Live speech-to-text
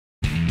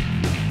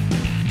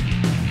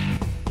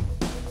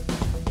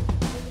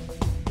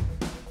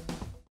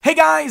Hey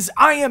guys,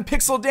 I am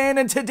Pixel Dan,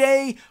 and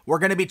today we're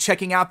going to be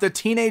checking out the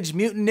Teenage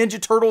Mutant Ninja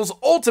Turtles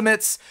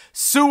Ultimates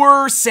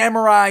SEWER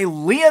Samurai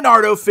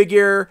Leonardo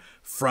figure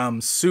from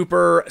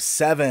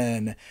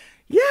Super7.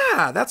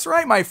 Yeah, that's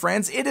right, my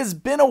friends. It has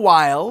been a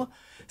while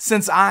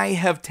since I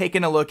have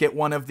taken a look at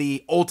one of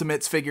the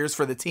Ultimates figures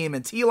for the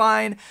TMNT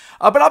line,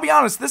 but I'll be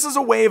honest, this is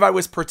a wave I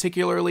was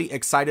particularly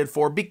excited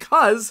for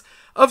because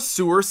of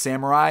SEWER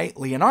Samurai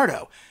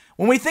Leonardo.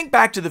 When we think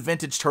back to the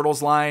vintage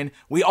Turtles line,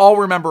 we all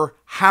remember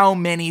how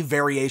many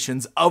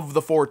variations of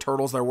the 4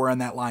 turtles there were in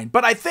that line.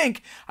 But I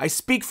think I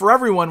speak for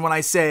everyone when I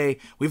say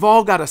we've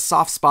all got a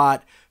soft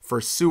spot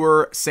for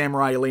SEWER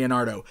Samurai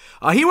Leonardo.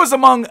 He was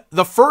among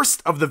the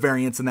first of the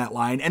variants in that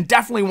line, and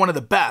definitely one of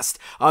the best.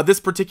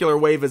 This particular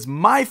wave is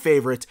my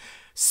favorite.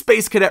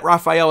 Space Cadet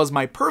Raphael is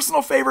my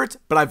personal favorite,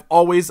 but I've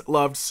always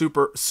loved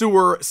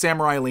SEWER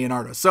Samurai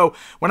Leonardo. So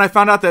when I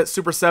found out that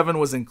Super7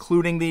 was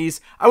including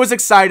these, I was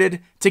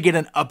excited to get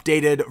an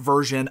updated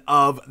version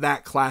of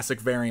that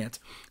classic variant.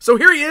 So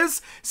here he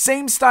is,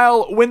 same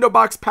style window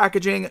box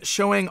packaging,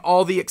 showing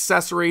all the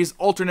accessories,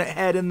 alternate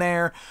head in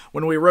there.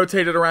 When we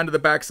rotate it around to the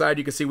backside,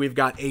 you can see we've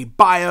got a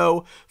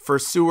bio for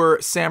SEWER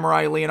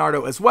Samurai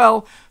Leonardo as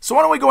well. So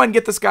why don't we go ahead and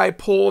get this guy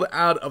pulled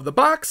out of the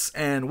box,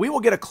 and we will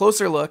get a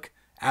closer look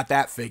at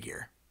that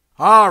figure.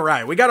 All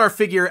right, we got our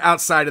figure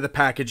outside of the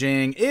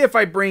packaging. If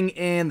I bring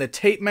in the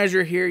tape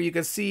measure here, you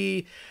can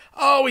see,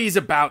 oh, he's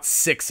about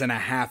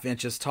 6.5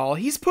 inches tall.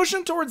 He's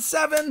pushing towards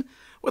 7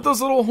 with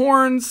those little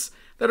horns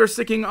that are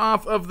sticking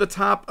off of the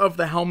top of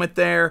the helmet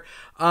there.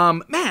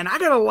 Man, I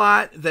got a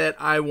lot that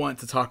I want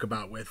to talk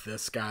about with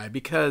this guy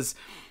because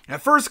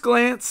at first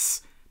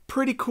glance,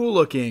 pretty cool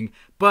looking,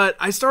 but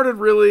I started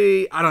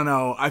really, I don't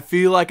know, I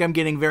feel like I'm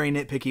getting very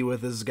nitpicky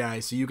with this guy,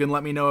 so you can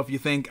let me know if you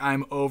think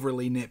I'm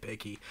overly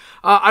nitpicky.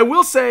 I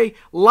will say,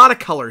 a lot of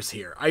colors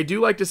here. I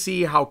do like to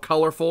see how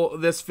colorful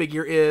this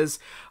figure is,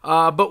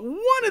 but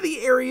one of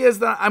the areas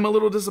that I'm a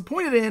little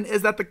disappointed in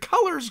is that the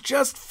colors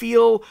just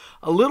feel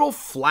a little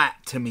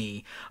flat to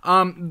me.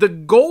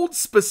 The gold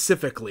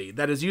specifically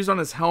that is used on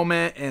his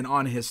helmet and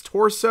on his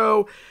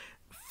torso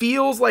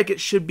feels like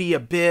it should be a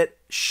bit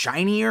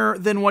shinier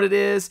than what it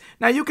is.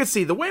 Now you can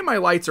see the way my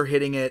lights are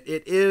hitting it,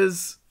 it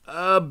is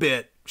a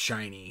bit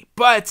shiny,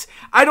 but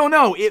I don't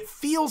know, it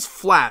feels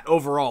flat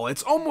overall.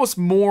 It's almost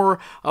more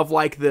of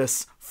like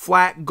this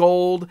flat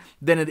gold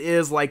than it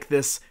is like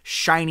this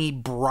shiny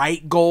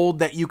bright gold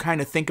that you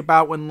kind of think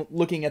about when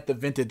looking at the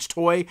vintage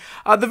toy.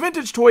 The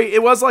vintage toy,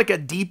 it was like a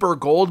deeper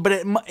gold, but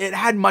it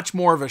had much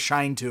more of a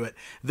shine to it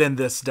than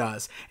this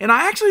does. And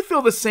I actually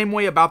feel the same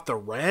way about the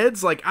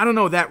reds. Like, I don't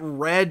know, that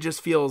red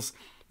just feels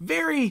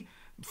very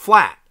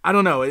flat. I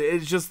don't know,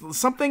 it's just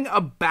something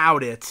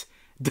about it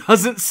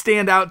doesn't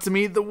stand out to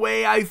me the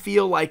way I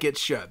feel like it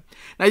should.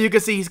 Now you can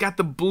see he's got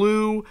the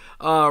blue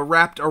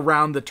wrapped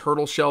around the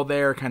turtle shell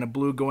there, kind of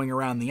blue going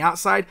around the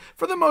outside.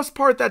 For the most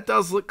part, that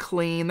does look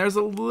clean. There's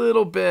a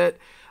little bit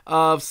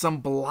of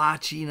some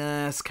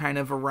blotchiness kind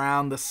of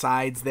around the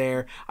sides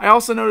there. I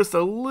also noticed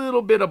a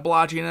little bit of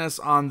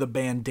blotchiness on the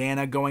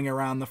bandana going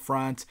around the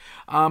front,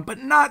 but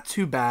not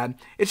too bad.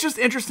 It's just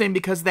interesting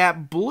because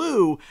that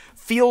blue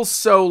feels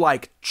so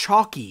like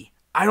chalky.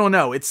 I don't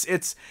know,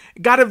 it's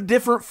got a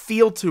different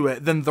feel to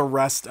it than the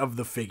rest of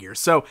the figure.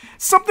 So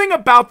something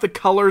about the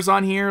colors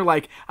on here,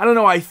 like, I don't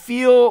know, I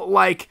feel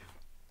like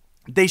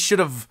they should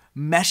have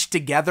meshed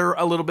together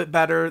a little bit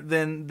better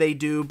than they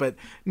do, but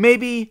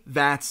maybe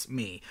that's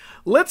me.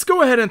 Let's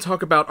go ahead and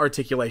talk about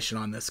articulation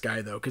on this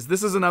guy, though, because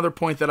this is another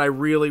point that I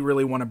really,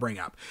 really want to bring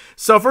up.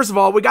 So first of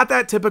all, we got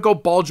that typical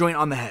ball joint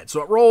on the head.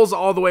 So it rolls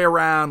all the way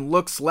around,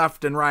 looks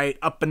left and right,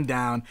 up and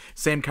down,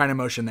 same kind of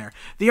motion there.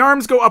 The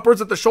arms go upwards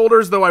at the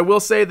shoulders, though I will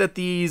say that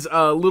these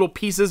little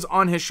pieces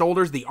on his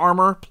shoulders, the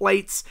armor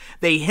plates,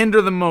 they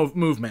hinder the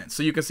movement.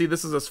 So you can see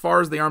this is as far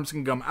as the arms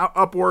can come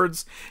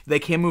upwards. They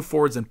can move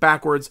forwards and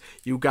backwards.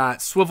 You got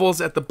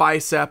swivels at the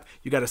bicep,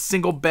 you got a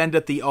single bend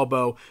at the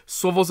elbow,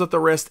 swivels at the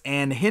wrist,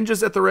 and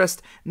hinges at the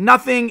wrist.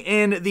 Nothing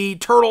in the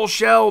turtle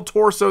shell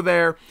torso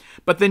there,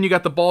 but then you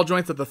got the ball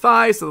joints at the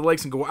thighs, so the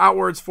legs can go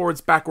outwards, forwards,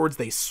 backwards.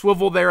 They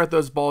swivel there at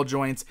those ball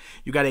joints.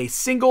 You got a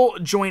single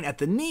joint at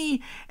the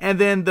knee, and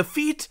then the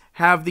feet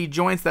have the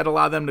joints that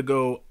allow them to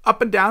go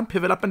up and down,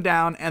 pivot up and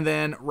down, and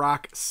then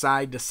rock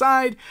side to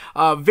side.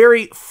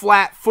 Very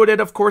flat-footed,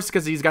 of course,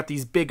 because he's got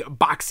these big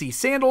boxy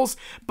sandals,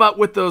 but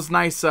with those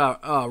nice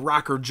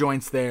rocker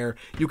joints there,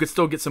 you could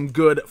still get some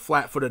good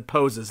flat-footed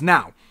poses.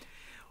 Now,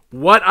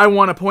 what I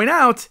want to point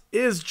out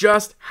is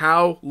just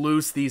how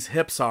loose these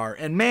hips are.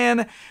 And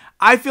man,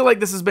 I feel like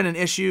this has been an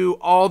issue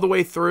all the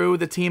way through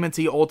the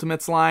TMNT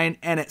Ultimates line,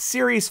 and at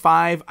Series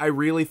 5, I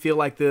really feel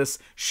like this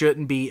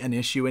shouldn't be an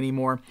issue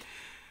anymore.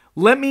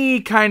 Let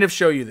me kind of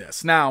show you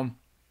this. Now,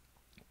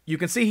 you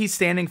can see he's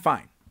standing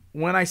fine.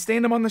 When I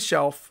stand him on the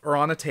shelf or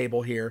on a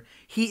table here,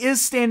 he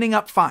is standing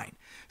up fine.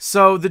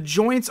 So the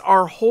joints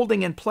are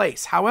holding in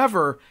place.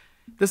 However,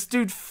 this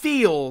dude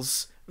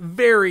feels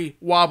very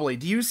wobbly.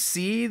 Do you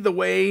see the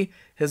way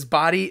his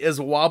body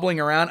is wobbling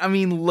around? I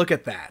mean, look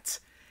at that.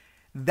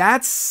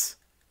 That's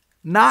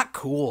not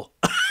cool.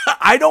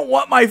 I don't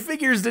want my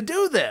figures to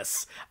do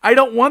this. I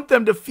don't want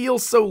them to feel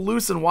so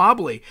loose and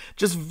wobbly.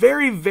 Just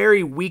very,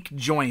 very weak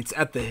joints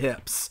at the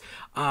hips.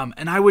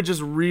 And I would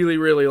just really,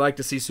 really like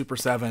to see Super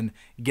 7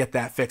 get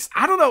that fixed.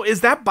 I don't know,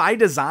 is that by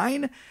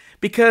design?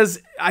 Because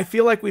I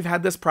feel like we've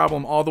had this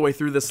problem all the way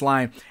through this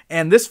line,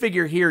 and this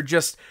figure here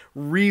just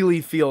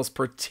really feels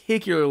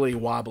particularly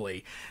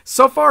wobbly.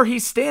 So far,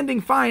 he's standing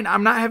fine.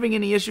 I'm not having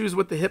any issues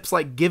with the hips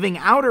like giving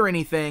out or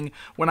anything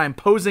when I'm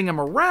posing him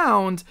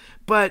around,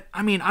 but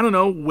I mean, I don't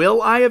know,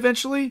 will I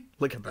eventually?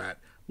 Look at that.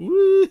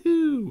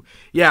 Woohoo!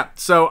 Yeah,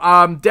 so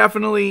I'm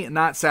definitely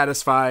not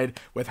satisfied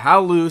with how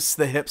loose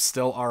the hips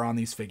still are on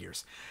these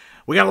figures.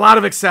 We got a lot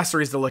of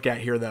accessories to look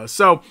at here, though.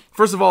 So,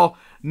 first of all,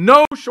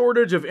 no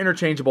shortage of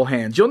interchangeable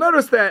hands. You'll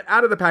notice that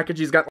out of the package,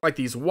 he's got like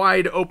these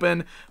wide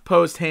open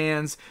posed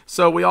hands.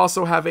 So we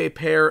also have a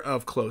pair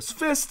of closed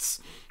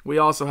fists. We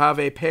also have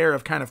a pair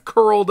of kind of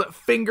curled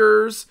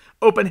fingers,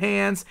 open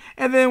hands,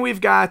 and then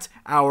we've got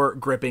our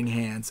gripping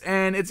hands.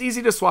 And it's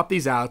easy to swap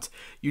these out.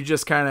 You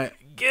just kind of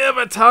give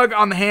a tug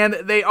on the hand.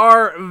 They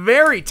are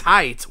very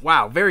tight.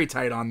 Wow, very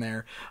tight on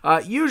there.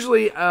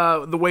 Usually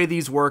the way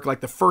these work, like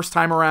the first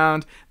time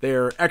around,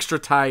 they're extra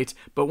tight,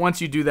 but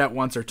once you do that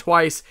once or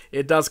twice,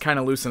 it does kind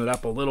of loosen it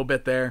up a little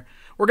bit there.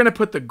 We're going to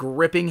put the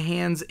gripping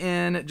hands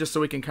in just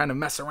so we can kind of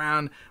mess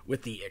around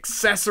with the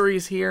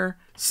accessories here.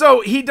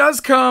 So he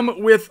does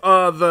come with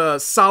the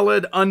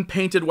solid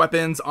unpainted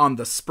weapons on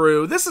the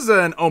sprue. This is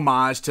an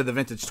homage to the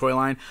vintage toy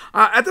line.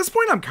 At this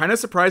point, I'm kind of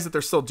surprised that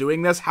they're still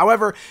doing this.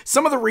 However,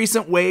 some of the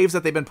recent waves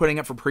that they've been putting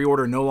up for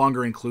pre-order no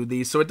longer include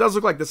these. So it does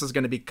look like this is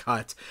going to be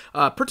cut.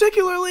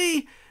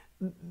 Particularly,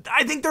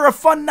 I think they're a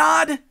fun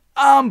nod.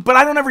 But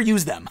I don't ever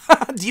use them.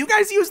 Do you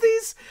guys use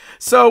these?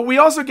 So we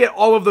also get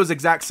all of those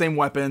exact same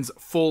weapons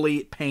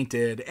fully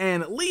painted,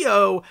 and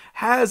Leo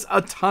has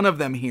a ton of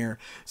them here.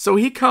 So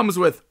he comes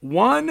with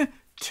 1,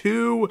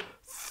 2,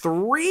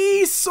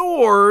 3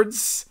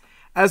 swords,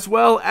 as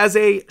well as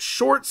a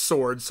short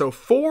sword, so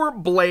 4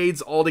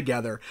 blades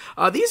altogether.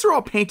 These are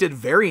all painted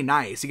very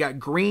nice. You got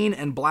green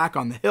and black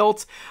on the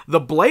hilt. The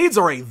blades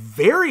are a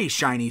very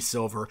shiny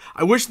silver.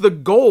 I wish the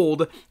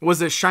gold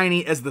was as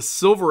shiny as the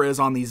silver is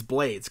on these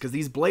blades, because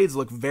these blades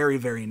look very,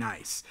 very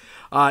nice.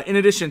 In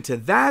addition to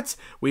that,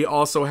 we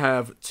also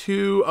have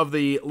 2 of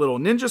the little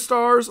ninja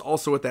stars,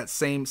 also with that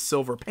same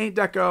silver paint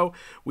deco.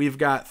 We've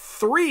got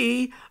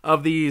 3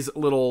 of these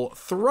little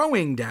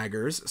throwing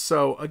daggers.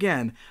 So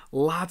again,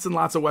 lots and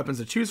lots of weapons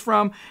to choose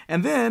from.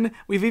 And then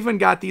we've even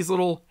got these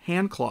little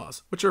hand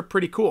claws, which are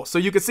pretty cool. So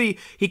you can see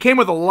he came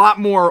with a lot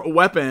more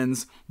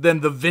weapons than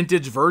the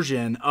vintage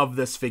version of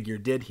this figure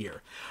did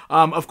here.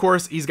 Of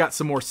course, he's got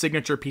some more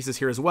signature pieces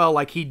here as well.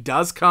 Like he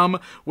does come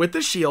with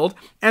the shield.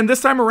 And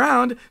this time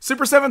around,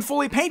 Super 7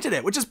 fully painted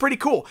it, which is pretty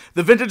cool.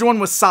 The vintage one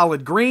was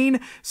solid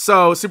green,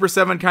 so Super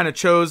 7 kind of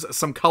chose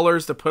some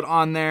colors to put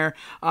on there.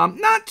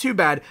 Not too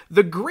bad.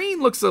 The green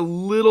looks a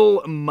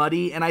little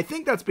muddy, and I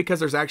think that's because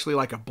there's actually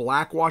like a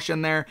black wash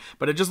in there,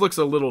 but it just looks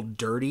a little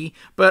dirty.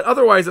 But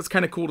otherwise, it's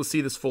kind of cool to see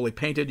this fully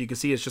painted. You can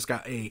see it's just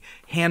got a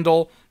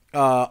handle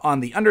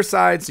on the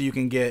underside, so you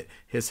can get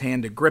his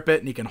hand to grip it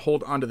and he can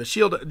hold onto the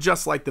shield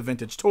just like the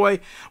vintage toy.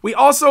 We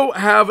also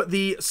have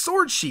the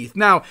sword sheath.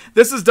 Now,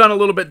 this is done a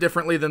little bit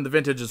differently than the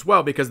vintage as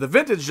well, because the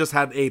vintage just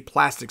had a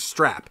plastic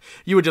strap.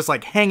 You would just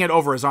like hang it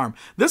over his arm.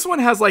 This one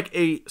has like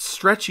a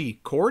stretchy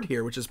cord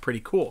here, which is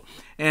pretty cool.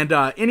 And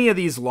any of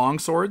these long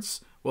swords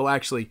will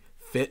actually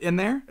fit in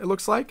there, it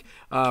looks like.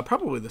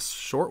 Probably the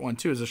short one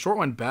too. Is the short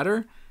one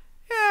better?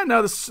 Yeah,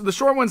 no, the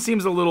short one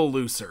seems a little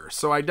looser.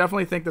 So I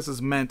definitely think this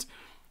is meant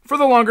for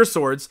the longer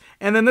swords.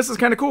 And then this is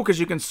kind of cool because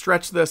you can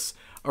stretch this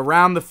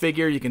around the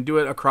figure. You can do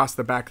it across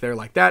the back there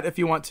like that if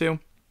you want to.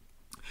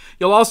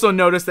 You'll also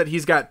notice that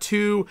he's got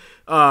 2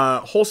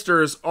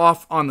 holsters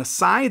off on the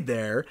side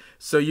there,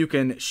 so you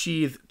can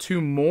sheathe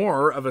 2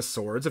 more of his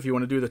swords if you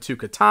want to do the 2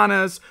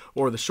 katanas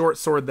or the short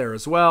sword there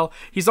as well.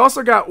 He's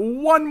also got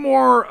 1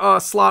 more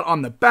slot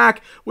on the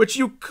back, which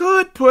you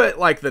could put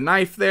like the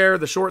knife there,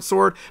 the short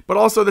sword, but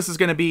also this is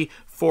going to be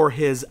for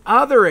his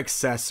other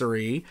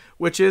accessory,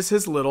 which is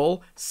his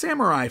little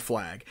samurai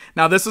flag.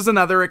 Now, this is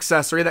another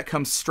accessory that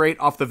comes straight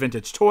off the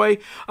vintage toy,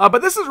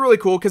 but this is really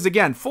cool because,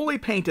 again, fully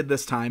painted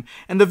this time,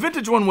 and the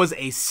vintage one was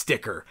a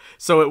sticker,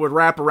 so it would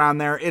wrap around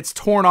there. It's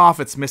torn off.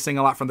 It's missing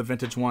a lot from the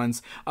vintage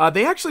ones.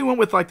 They actually went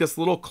with like this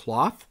little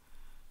cloth,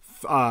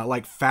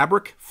 like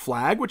fabric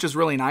flag, which is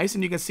really nice,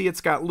 and you can see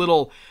it's got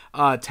little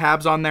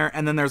tabs on there,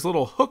 and then there's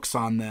little hooks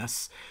on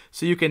this,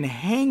 so you can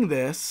hang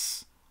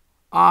this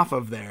off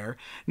of there.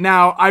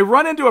 Now, I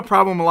run into a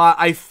problem a lot.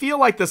 I feel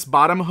like this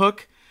bottom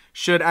hook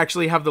should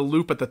actually have the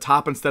loop at the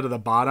top instead of the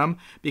bottom,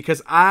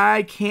 because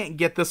I can't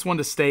get this one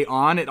to stay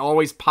on. It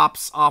always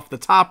pops off the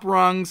top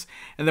rungs,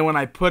 and then when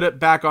I put it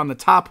back on the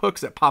top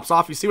hooks, it pops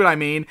off. You see what I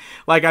mean?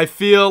 Like, I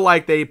feel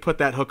like they put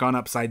that hook on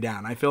upside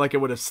down. I feel like it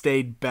would have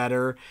stayed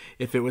better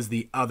if it was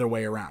the other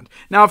way around.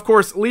 Now, of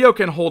course, Leo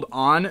can hold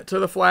on to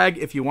the flag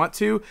if you want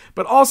to,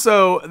 but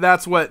also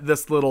that's what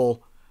this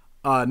little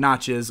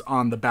notches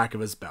on the back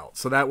of his belt.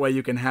 So that way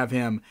you can have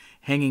him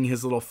hanging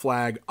his little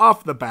flag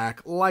off the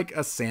back like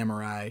a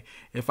samurai.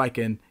 If I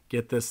can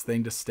get this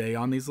thing to stay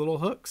on these little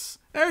hooks.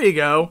 There you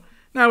go.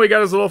 Now we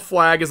got his little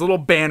flag, his little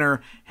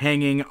banner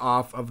hanging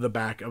off of the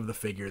back of the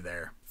figure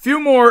there. Few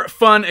more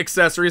fun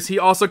accessories. He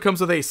also comes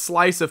with a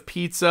slice of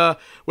pizza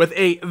with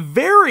a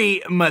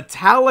very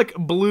metallic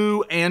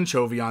blue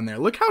anchovy on there.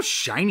 Look how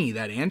shiny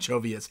that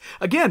anchovy is.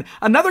 Again,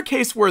 another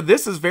case where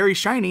this is very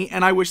shiny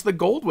and I wish the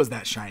gold was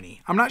that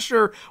shiny. I'm not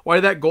sure why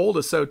that gold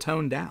is so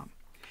toned down.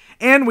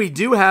 And we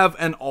do have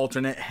an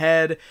alternate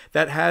head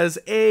that has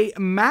a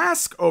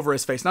mask over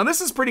his face. Now, this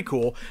is pretty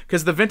cool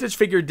because the vintage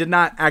figure did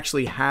not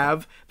actually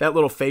have that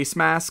little face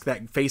mask,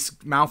 that face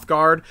mouth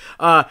guard.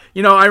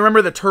 You know, I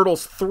remember the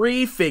Turtles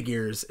 3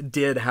 figures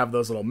did have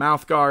those little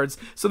mouth guards.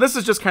 So this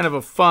is just kind of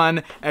a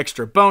fun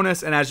extra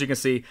bonus. And as you can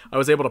see, I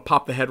was able to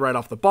pop the head right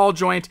off the ball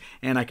joint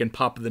and I can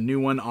pop the new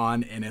one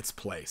on in its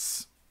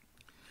place.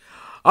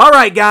 All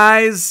right,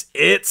 guys,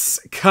 it's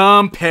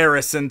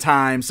comparison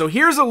time. So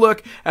here's a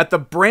look at the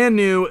brand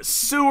new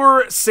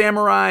SEWER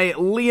Samurai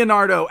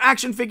Leonardo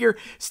action figure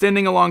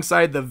standing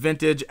alongside the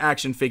vintage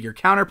action figure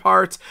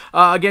counterparts.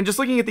 Again, just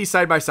looking at these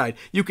side by side,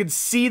 you could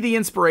see the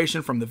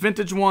inspiration from the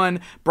vintage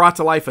one brought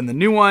to life in the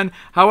new one.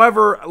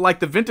 However, like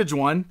the vintage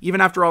one,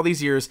 even after all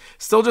these years,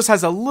 still just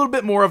has a little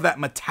bit more of that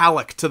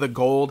metallic to the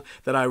gold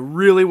that I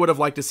really would have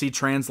liked to see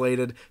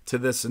translated to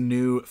this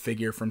new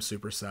figure from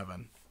Super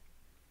 7.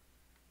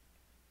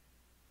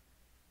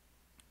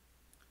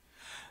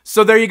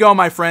 So there you go,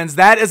 my friends.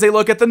 That is a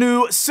look at the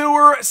new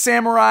SEWER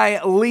Samurai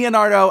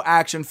Leonardo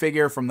action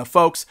figure from the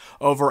folks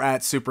over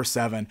at Super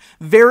 7.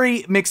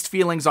 Very mixed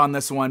feelings on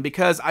this one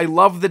because I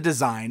love the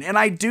design, and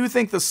I do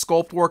think the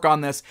sculpt work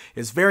on this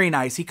is very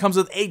nice. He comes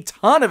with a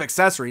ton of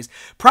accessories,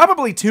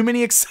 probably too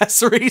many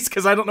accessories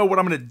because I don't know what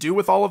I'm going to do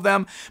with all of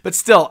them, but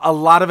still a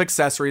lot of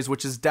accessories,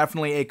 which is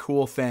definitely a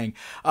cool thing.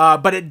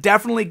 But it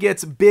definitely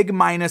gets big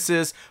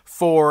minuses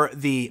for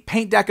the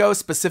paint deco,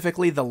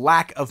 specifically the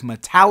lack of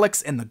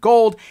metallics in the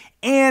gold,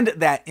 and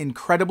that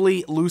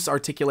incredibly loose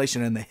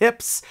articulation in the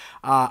hips.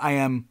 I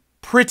am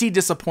pretty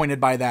disappointed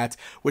by that,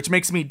 which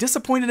makes me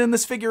disappointed in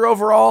this figure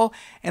overall,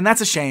 and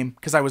that's a shame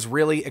because I was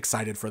really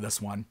excited for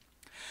this one.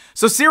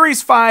 So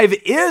Series 5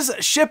 is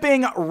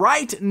shipping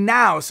right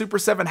now. Super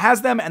 7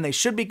 has them, and they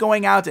should be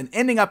going out and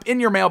ending up in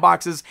your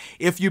mailboxes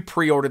if you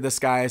pre-order this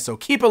guy, so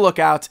keep a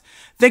lookout.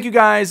 Thank you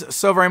guys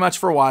so very much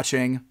for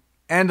watching,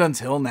 and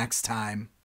until next time.